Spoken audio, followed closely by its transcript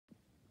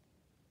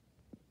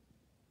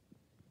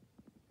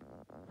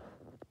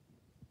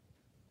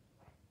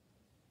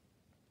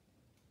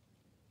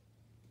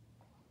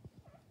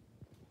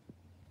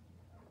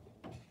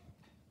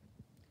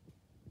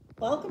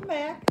Welcome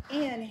back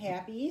and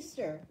happy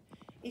Easter.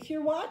 If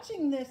you're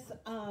watching this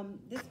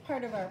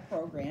part of our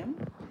program,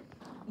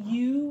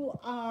 you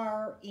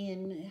are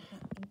in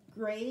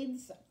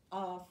grades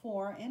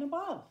 4 and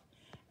above,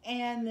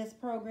 and this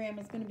program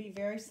is going to be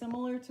very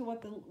similar to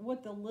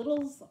what the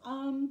littles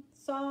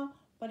saw,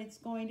 but it's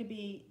going to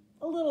be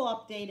a little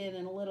updated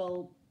and a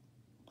little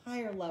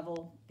higher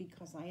level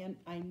because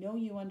I know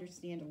you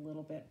understand a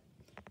little bit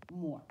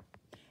more.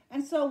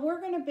 And so we're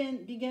going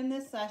to begin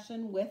this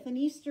session with an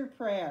Easter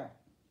prayer.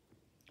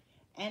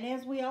 And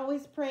as we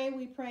always pray,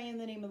 we pray in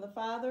the name of the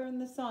Father,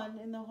 and the Son,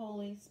 and the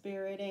Holy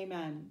Spirit.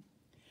 Amen.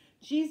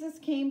 Jesus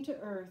came to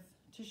earth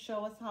to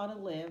show us how to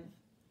live,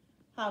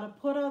 how to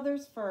put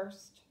others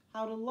first,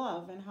 how to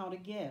love, and how to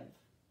give.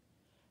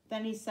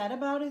 Then he set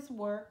about his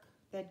work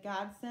that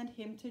God sent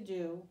him to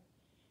do.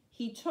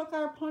 He took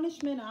our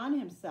punishment on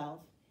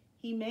himself.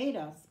 He made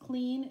us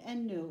clean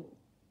and new.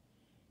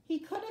 He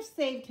could have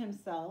saved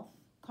himself,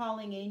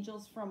 calling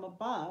angels from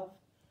above,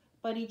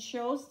 but he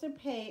chose to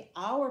pay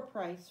our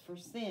price for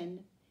sin.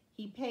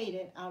 He paid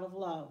it out of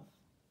love.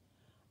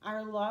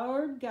 Our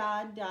Lord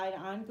God died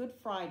on Good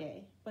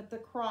Friday, but the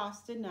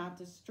cross did not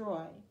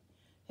destroy.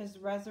 His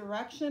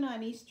resurrection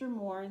on Easter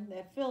morn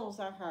that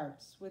fills our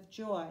hearts with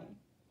joy.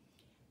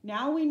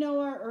 Now we know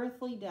our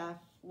earthly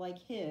death, like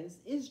his,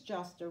 is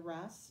just a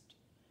rest.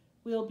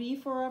 We'll be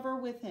forever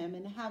with him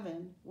in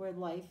heaven, where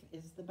life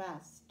is the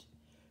best.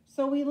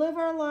 So we live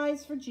our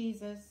lives for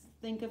Jesus,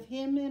 think of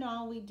him in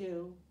all we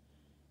do.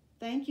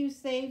 Thank you,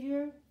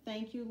 Savior.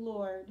 Thank you,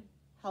 Lord.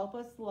 Help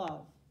us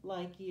love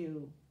like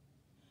you.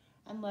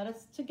 And let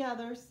us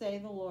together say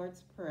the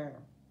Lord's Prayer.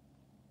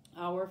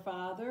 Our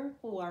Father,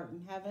 who art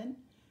in heaven,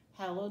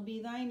 hallowed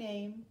be thy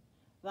name.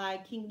 Thy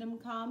kingdom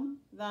come,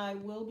 thy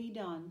will be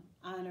done,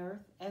 on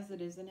earth as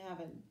it is in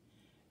heaven.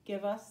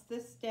 Give us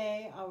this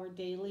day our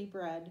daily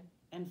bread,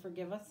 and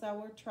forgive us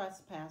our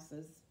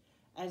trespasses,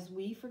 as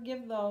we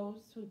forgive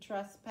those who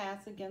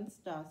trespass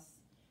against us.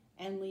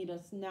 And lead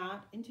us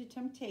not into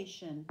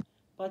temptation,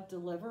 but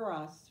deliver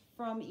us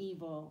from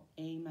evil.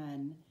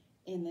 Amen.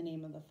 In the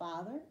name of the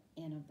Father,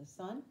 and of the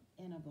Son,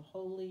 and of the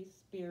Holy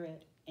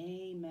Spirit.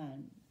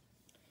 Amen.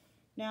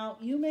 Now,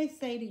 you may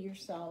say to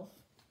yourself,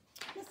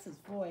 Mrs.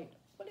 Voigt,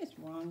 what is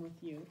wrong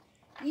with you?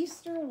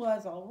 Easter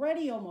was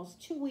already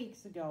almost 2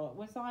 weeks ago. It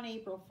was on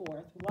April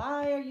 4th.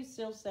 Why are you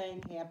still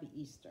saying Happy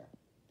Easter?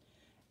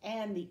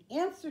 And the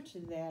answer to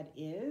that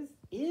is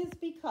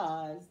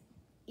because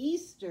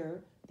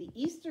Easter, the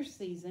Easter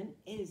season,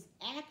 is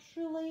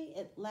actually,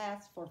 it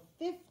lasts for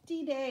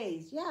 50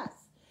 days. Yes,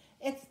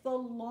 it's the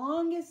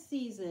longest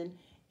season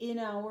in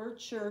our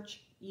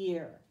church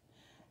year.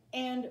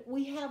 And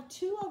we have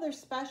two other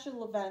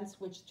special events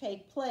which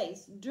take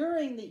place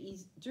during the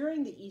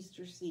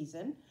Easter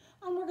season,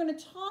 and we're going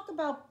to talk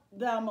about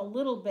them a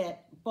little bit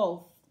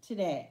both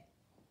today.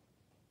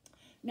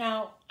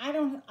 Now, I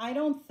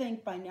don't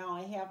think by now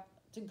I have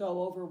to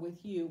go over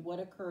with you what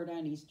occurred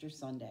on Easter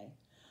Sunday.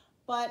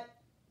 But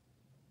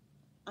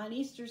on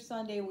Easter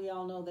Sunday, we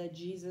all know that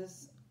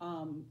Jesus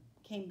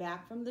came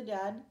back from the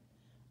dead.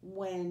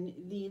 When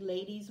the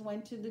ladies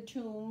went to the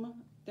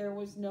tomb, there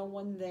was no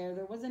one there.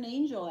 There was an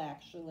angel,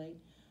 actually,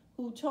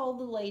 who told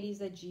the ladies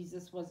that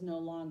Jesus was no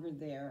longer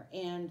there.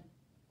 And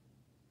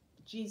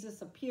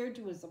Jesus appeared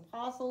to his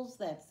apostles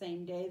that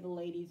same day. The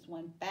ladies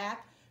went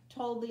back,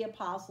 told the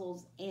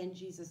apostles, and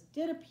Jesus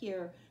did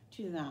appear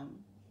to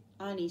them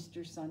on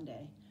Easter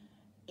Sunday.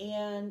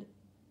 And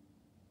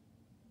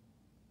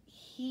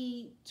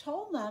he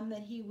told them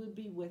that he would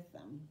be with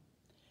them.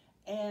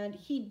 And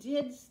he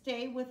did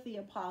stay with the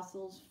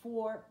apostles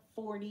for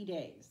 40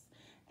 days.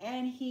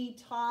 And he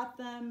taught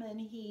them, and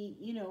he,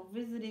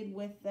 visited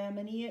with them.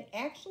 And he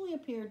actually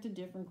appeared to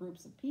different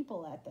groups of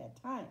people at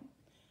that time.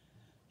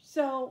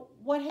 So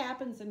what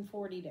happens in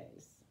 40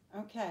 days?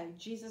 Okay,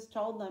 Jesus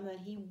told them that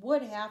he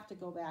would have to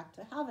go back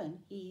to heaven.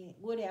 He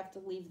would have to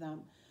leave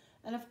them.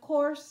 And of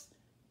course,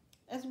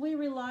 as we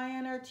rely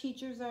on our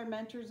teachers, our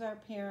mentors, our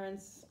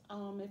parents,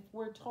 if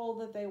we're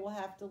told that they will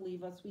have to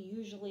leave us, we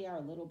usually are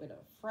a little bit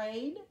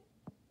afraid,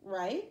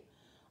 right?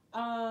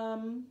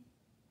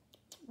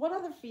 What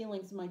other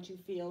feelings might you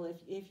feel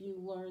if you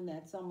learn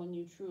that someone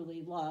you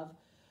truly love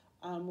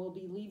will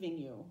be leaving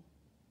you?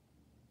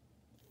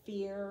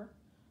 Fear,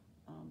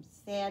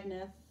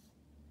 sadness,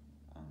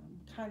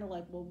 kind of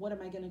like, well, what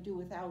am I going to do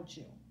without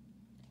you?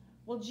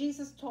 Well,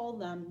 Jesus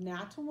told them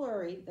not to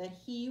worry, that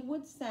he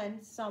would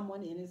send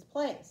someone in his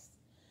place.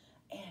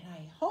 And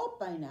I hope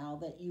by now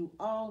that you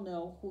all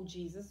know who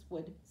Jesus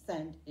would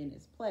send in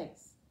his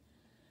place.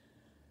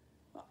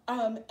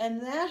 And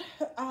that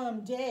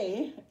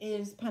day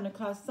is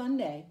Pentecost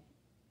Sunday,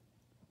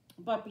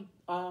 but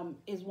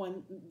is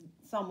when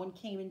someone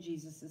came in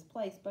Jesus's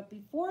place. But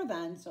before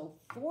then, so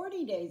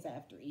 40 days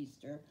after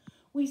Easter,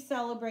 we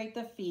celebrate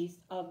the feast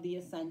of the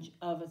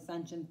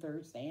Ascension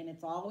Thursday, and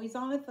it's always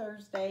on a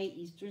Thursday.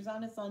 Easter's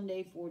on a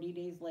Sunday. 40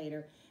 days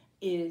later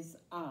is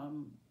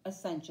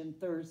Ascension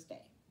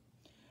Thursday.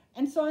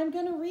 And so I'm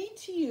going to read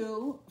to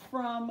you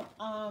from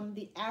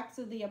the Acts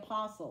of the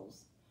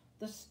Apostles,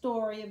 the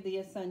story of the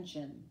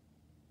Ascension.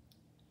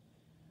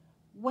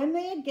 When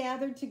they had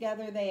gathered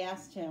together, they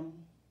asked him,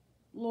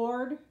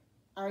 Lord,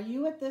 are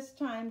you at this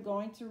time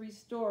going to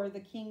restore the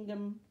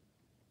kingdom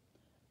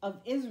of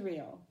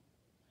Israel?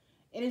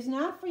 It is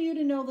not for you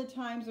to know the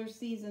times or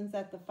seasons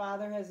that the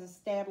Father has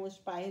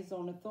established by his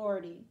own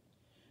authority,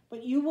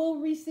 but you will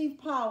receive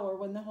power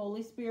when the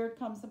Holy Spirit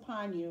comes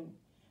upon you,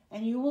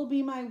 and you will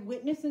be my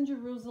witness in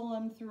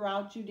Jerusalem,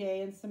 throughout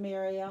Judea and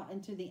Samaria,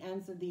 and to the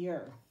ends of the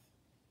earth.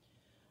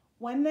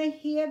 When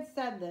he had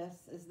said this,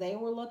 as they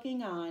were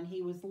looking on,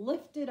 he was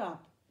lifted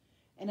up,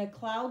 and a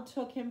cloud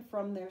took him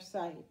from their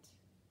sight.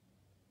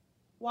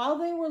 While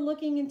they were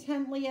looking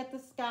intently at the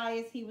sky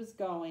as he was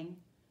going,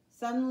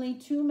 suddenly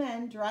 2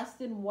 men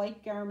dressed in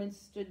white garments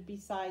stood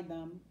beside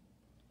them.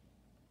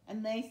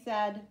 And they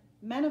said,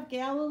 Men of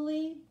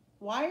Galilee,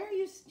 why are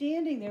you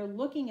standing there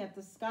looking at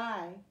the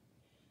sky?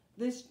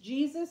 This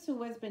Jesus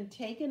who has been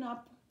taken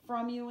up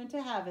from you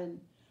into heaven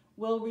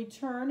will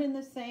return in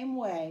the same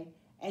way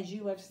as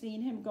you have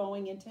seen him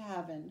going into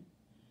heaven.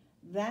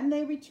 Then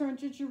they returned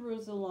to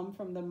Jerusalem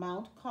from the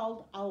mount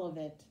called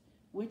Olivet,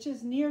 which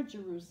is near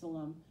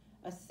Jerusalem,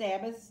 a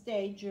Sabbath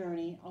day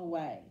journey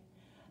away.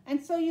 And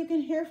so you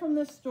can hear from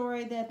this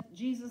story that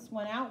Jesus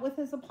went out with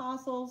his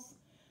apostles,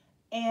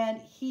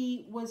 and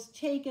he was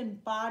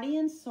taken body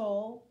and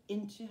soul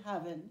into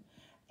heaven.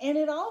 And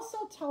it also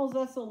tells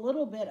us a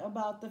little bit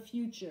about the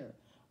future.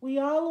 We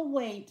all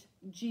await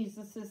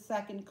Jesus'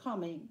 second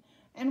coming.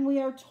 And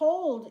we are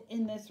told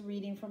in this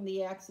reading from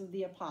the Acts of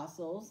the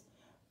Apostles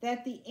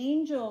that the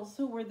angels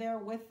who were there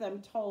with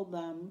them told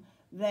them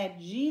that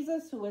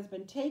Jesus, who has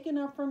been taken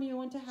up from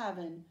you into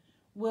heaven,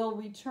 will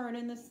return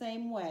in the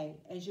same way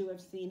as you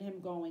have seen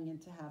him going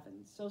into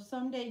heaven. So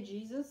someday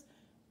Jesus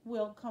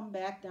will come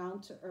back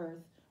down to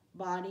earth,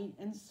 body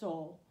and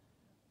soul,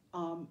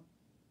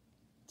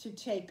 to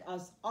take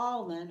us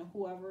all then,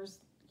 whoever's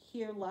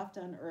here left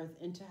on earth,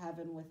 into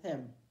heaven with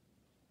him.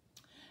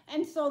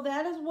 And so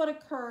that is what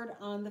occurred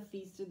on the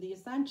Feast of the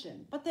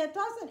Ascension. But that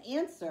doesn't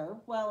answer,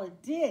 well,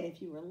 it did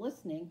if you were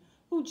listening,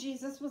 who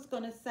Jesus was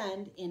going to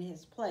send in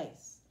his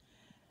place.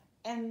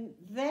 And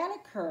that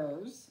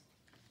occurs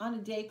on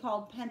a day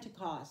called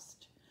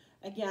Pentecost.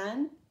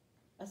 Again,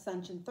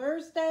 Ascension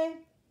Thursday.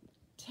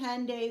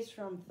 10 days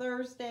from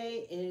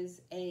Thursday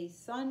is a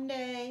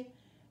Sunday.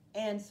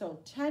 And so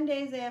 10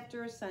 days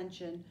after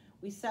Ascension,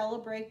 we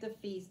celebrate the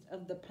Feast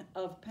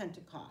of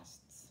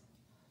Pentecosts.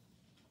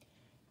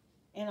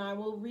 And I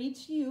will read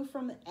to you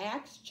from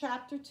Acts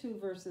chapter 2,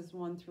 verses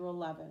 1 through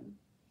 11.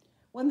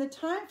 When the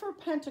time for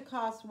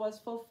Pentecost was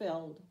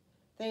fulfilled,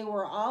 they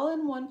were all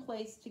in one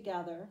place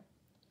together.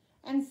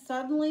 And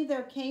suddenly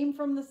there came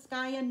from the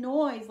sky a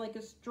noise like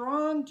a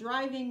strong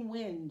driving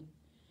wind,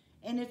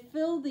 and it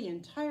filled the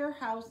entire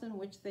house in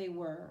which they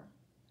were.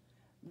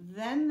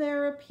 Then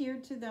there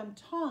appeared to them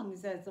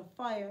tongues as of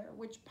fire,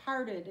 which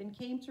parted and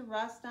came to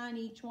rest on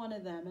each one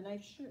of them. And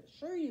I'm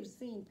sure you've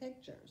seen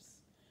pictures.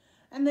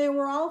 And they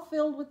were all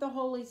filled with the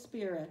Holy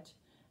Spirit,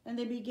 and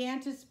they began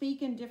to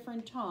speak in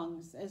different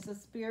tongues as the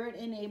Spirit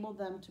enabled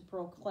them to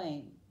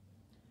proclaim.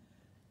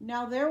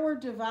 Now there were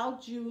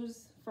devout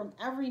Jews from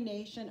every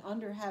nation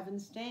under heaven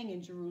staying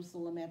in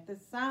Jerusalem. At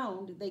this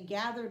sound, they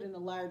gathered in a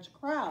large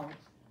crowd,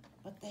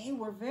 but they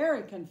were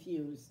very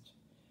confused,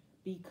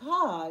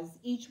 because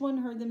each one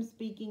heard them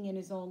speaking in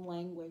his own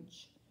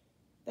language.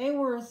 They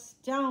were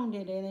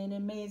astounded and in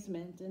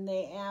amazement, and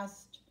they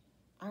asked,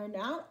 Are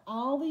not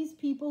all these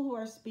people who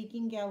are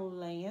speaking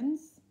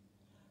Galileans?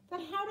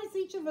 Then how does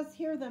each of us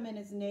hear them in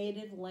his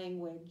native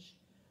language?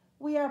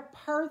 We are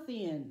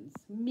Parthians,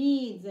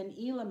 Medes, and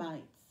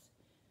Elamites.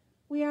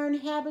 We are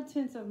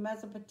inhabitants of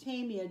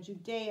Mesopotamia,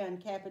 Judea,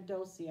 and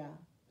Cappadocia,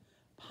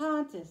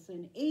 Pontus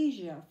and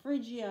Asia,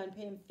 Phrygia and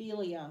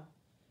Pamphylia,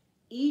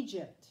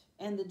 Egypt,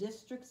 and the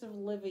districts of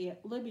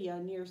Libya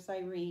near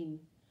Cyrene,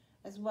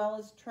 as well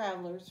as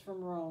travelers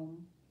from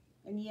Rome.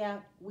 And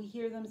yet we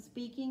hear them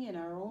speaking in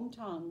our own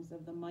tongues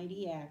of the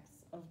mighty acts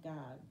of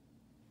God.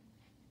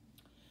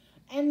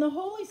 And the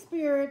Holy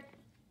Spirit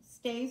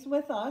stays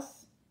with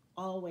us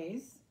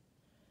always.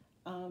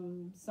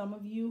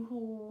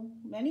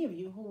 Many of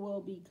you who will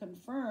be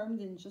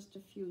confirmed in just a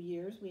few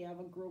years, we have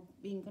a group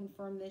being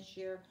confirmed this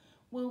year,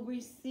 will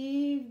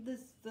receive the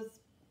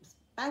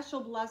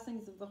special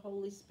blessings of the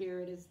Holy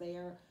Spirit as they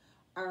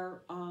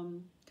are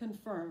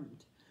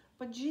confirmed.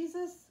 But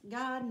Jesus,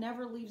 God,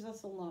 never leaves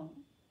us alone.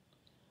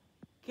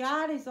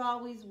 God is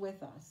always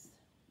with us.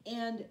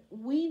 And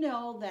we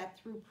know that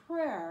through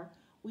prayer,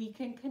 we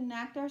can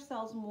connect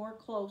ourselves more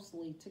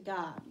closely to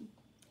God.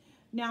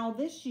 Now,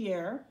 this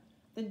year,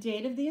 the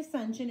date of the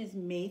Ascension is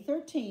May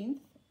 13th.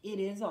 It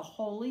is a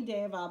holy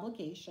day of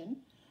obligation,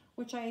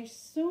 which I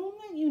assume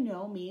that you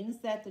know means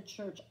that the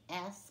church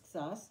asks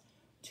us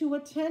to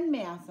attend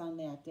Mass on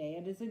that day.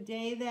 It is a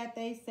day that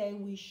they say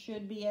we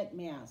should be at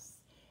Mass.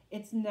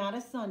 It's not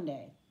a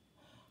Sunday.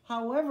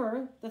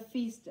 However, the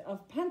Feast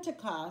of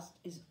Pentecost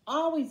is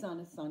always on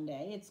a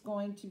Sunday. It's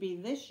going to be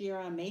this year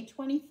on May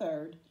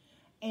 23rd.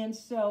 And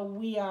so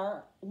we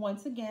are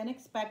once again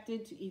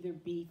expected to either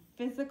be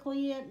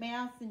physically at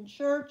Mass in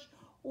church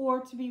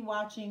or to be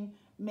watching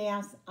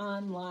Mass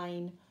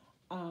online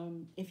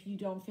if you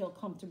don't feel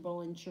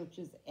comfortable in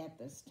churches at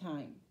this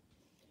time.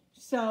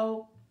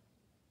 So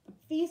the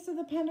Feast of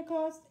the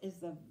Pentecost is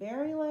the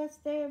very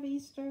last day of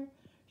Easter.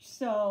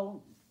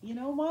 So you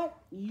know what?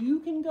 You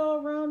can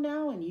go around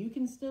now and you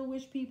can still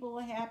wish people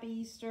a happy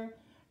Easter.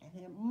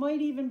 And it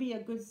might even be a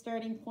good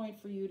starting point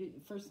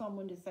for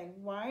someone to say,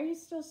 why are you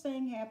still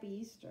saying happy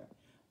Easter?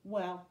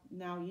 Well,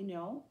 now you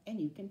know, and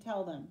you can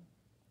tell them.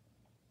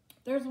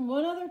 There's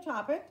one other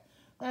topic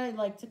that I'd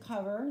like to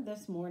cover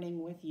this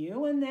morning with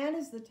you, and that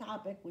is the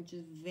topic which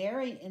is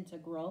very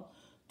integral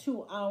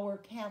to our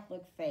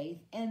Catholic faith,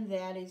 and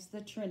that is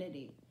the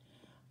Trinity.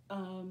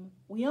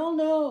 We all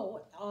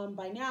know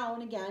by now,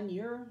 and again,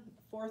 you're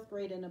 4th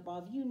grade and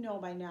above, you know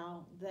by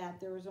now that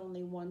there is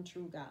only one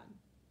true God.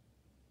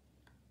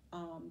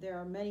 There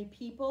are many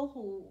people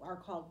who are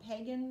called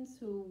pagans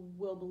who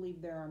will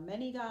believe there are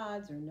many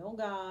gods or no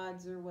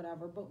gods or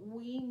whatever, but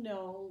we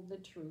know the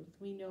truth.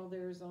 We know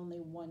there is only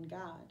one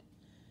God.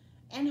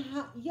 And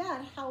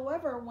yet,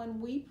 however,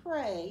 when we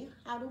pray,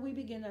 how do we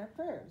begin our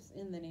prayers?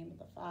 In the name of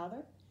the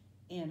Father,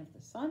 and of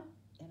the Son,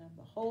 and of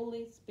the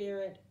Holy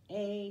Spirit.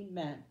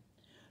 Amen.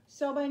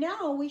 So by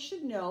now, we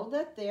should know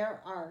that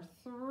there are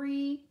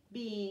 3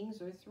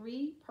 beings or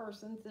 3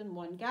 persons in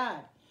one God.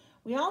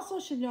 We also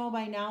should know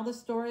by now the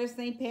story of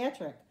St.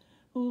 Patrick,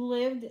 who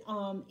lived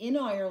in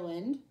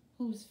Ireland,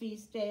 whose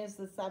feast day is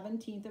the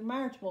 17th of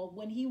March. Well,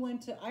 when he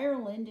went to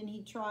Ireland and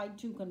he tried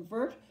to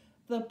convert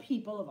the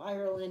people of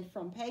Ireland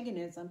from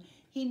paganism,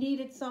 he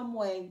needed some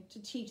way to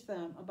teach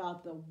them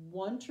about the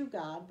one true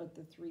God, but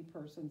the 3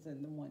 persons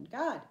in the one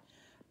God.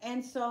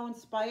 And so,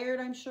 inspired,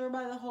 I'm sure,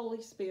 by the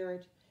Holy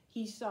Spirit,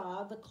 he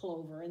saw the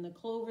clover. And the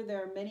clover,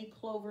 there are many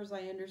clovers,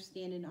 I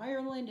understand, in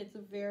Ireland. It's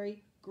a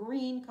very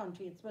green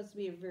country. It's supposed to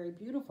be a very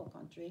beautiful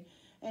country.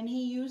 And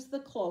he used the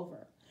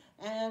clover.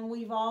 And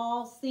we've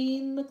all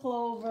seen the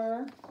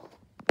clover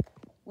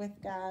with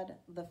God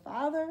the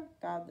Father,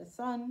 God the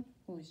Son,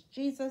 who is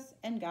Jesus,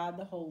 and God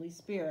the Holy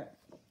Spirit.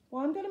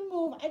 Well, I'm going to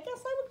move, I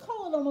guess I would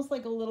call it almost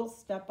like a little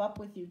step up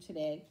with you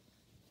today.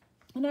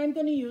 And I'm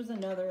going to use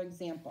another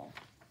example.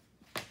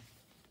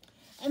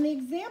 And the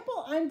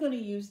example I'm going to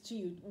use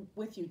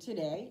with you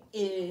today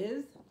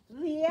is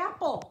the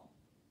apple.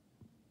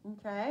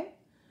 Okay?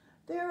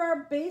 There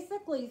are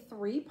basically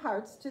 3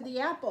 parts to the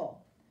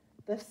apple.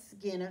 The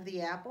skin of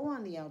the apple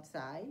on the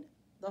outside,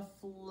 the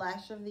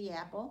flesh of the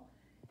apple,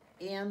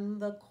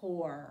 and the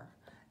core.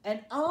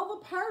 And all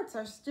the parts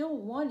are still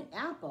one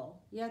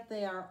apple, yet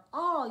they are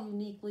all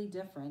uniquely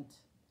different.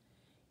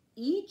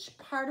 Each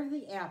part of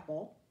the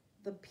apple,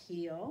 the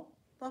peel,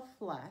 the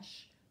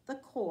flesh, the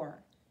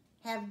core,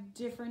 have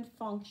different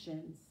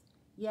functions,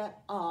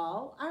 yet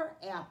all are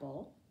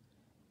apple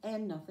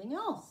and nothing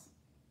else.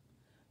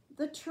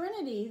 The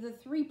Trinity, the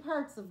 3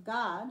 parts of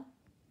God,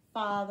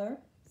 Father,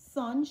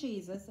 Son,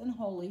 Jesus, and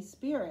Holy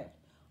Spirit,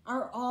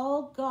 are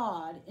all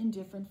God in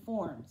different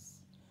forms.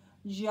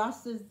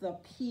 Just as the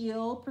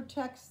peel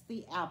protects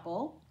the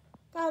apple,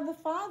 God the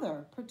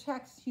Father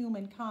protects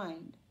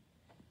humankind.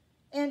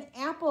 An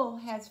apple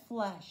has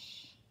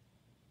flesh.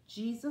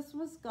 Jesus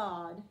was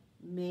God,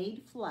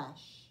 made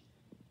flesh.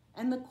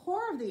 And the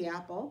core of the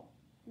apple,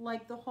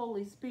 like the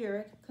Holy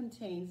Spirit,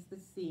 contains the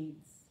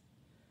seeds.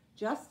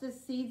 Just as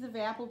seeds of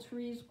apple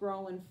trees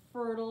grow in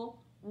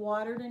fertile,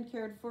 watered and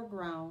cared for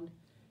ground,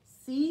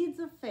 seeds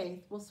of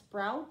faith will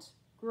sprout,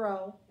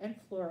 grow, and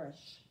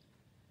flourish.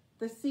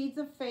 The seeds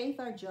of faith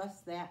are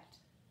just that,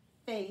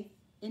 faith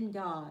in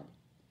God.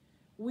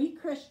 We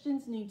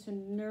Christians need to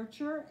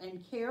nurture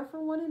and care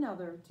for one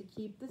another to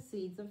keep the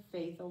seeds of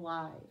faith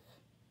alive.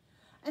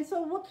 And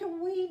so what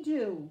can we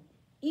do?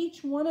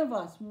 Each one of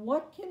us,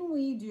 what can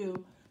we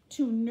do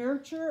to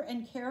nurture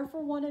and care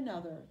for one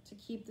another to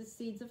keep the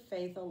seeds of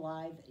faith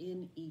alive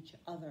in each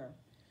other?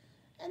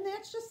 And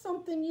that's just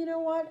something, you know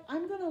what,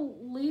 I'm going to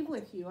leave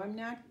with you. I'm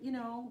not,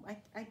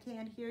 I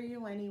can't hear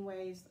you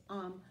anyways.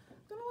 I'm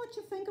going to let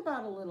you think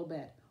about a little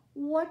bit.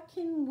 What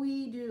can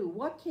we do?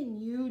 What can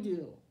you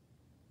do?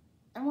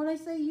 And when I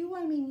say you,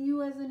 I mean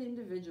you as an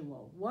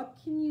individual. What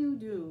can you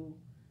do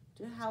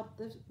to help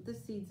the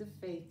seeds of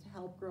faith, to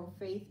help grow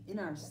faith in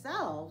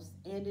ourselves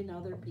and in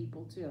other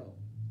people too?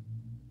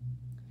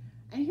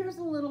 And here's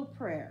a little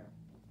prayer.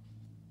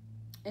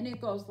 And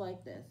it goes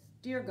like this.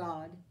 Dear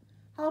God,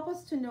 help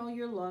us to know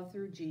your love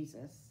through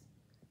Jesus,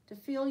 to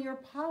feel your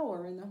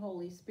power in the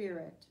Holy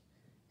Spirit,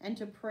 and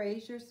to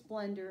praise your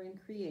splendor in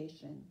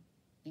creation.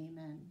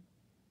 Amen.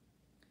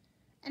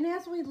 And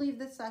as we leave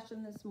this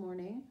session this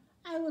morning,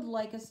 I would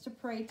like us to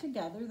pray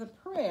together the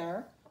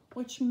prayer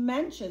which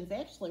mentions,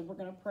 actually we're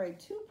going to pray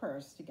 2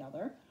 prayers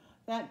together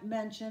that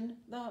mention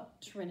the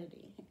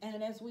Trinity.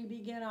 And as we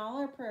begin all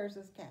our prayers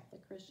as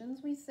Catholic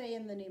Christians, we say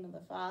in the name of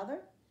the Father,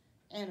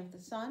 and of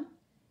the Son,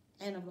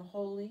 and of the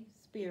Holy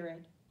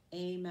Spirit.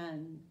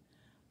 Amen.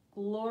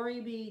 Glory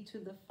be to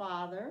the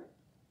Father,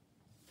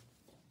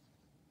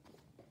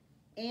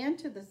 and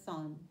to the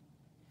Son,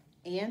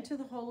 and to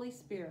the Holy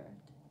Spirit,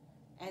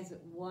 as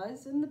it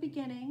was in the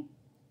beginning,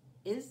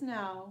 is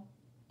now,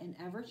 and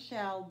ever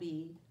shall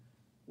be,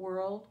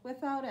 world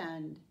without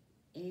end.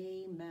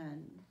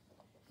 Amen.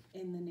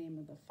 In the name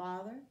of the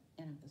Father,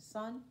 and of the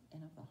Son,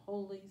 and of the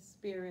Holy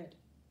Spirit.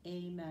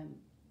 Amen.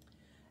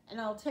 And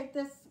I'll take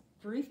this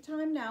brief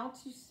time now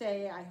to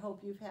say I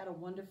hope you've had a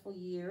wonderful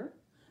year.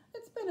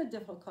 It's been a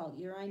difficult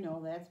year. I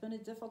know that. It's been a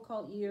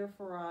difficult year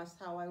for us,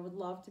 how I would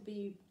love to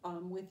be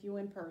with you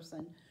in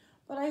person.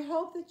 But I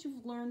hope that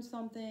you've learned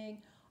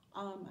something.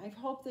 I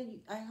hope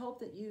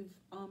that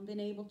you've been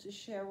able to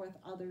share with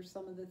others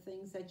some of the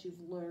things that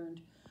you've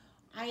learned.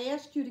 I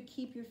ask you to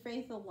keep your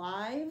faith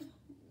alive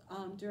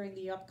during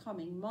the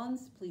upcoming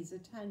months. Please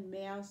attend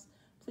Mass.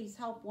 Please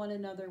help one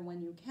another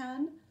when you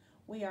can.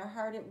 We are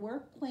hard at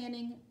work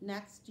planning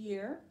next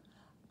year.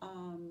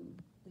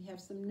 We have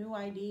some new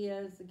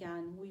ideas.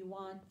 Again, we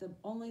want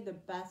only the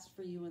best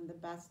for you and the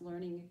best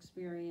learning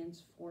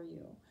experience for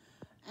you.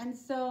 And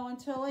so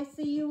until I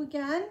see you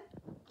again,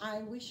 I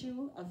wish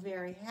you a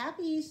very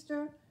happy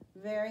Easter,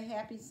 very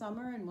happy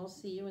summer, and we'll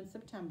see you in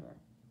September.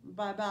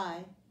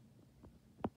 Bye-bye.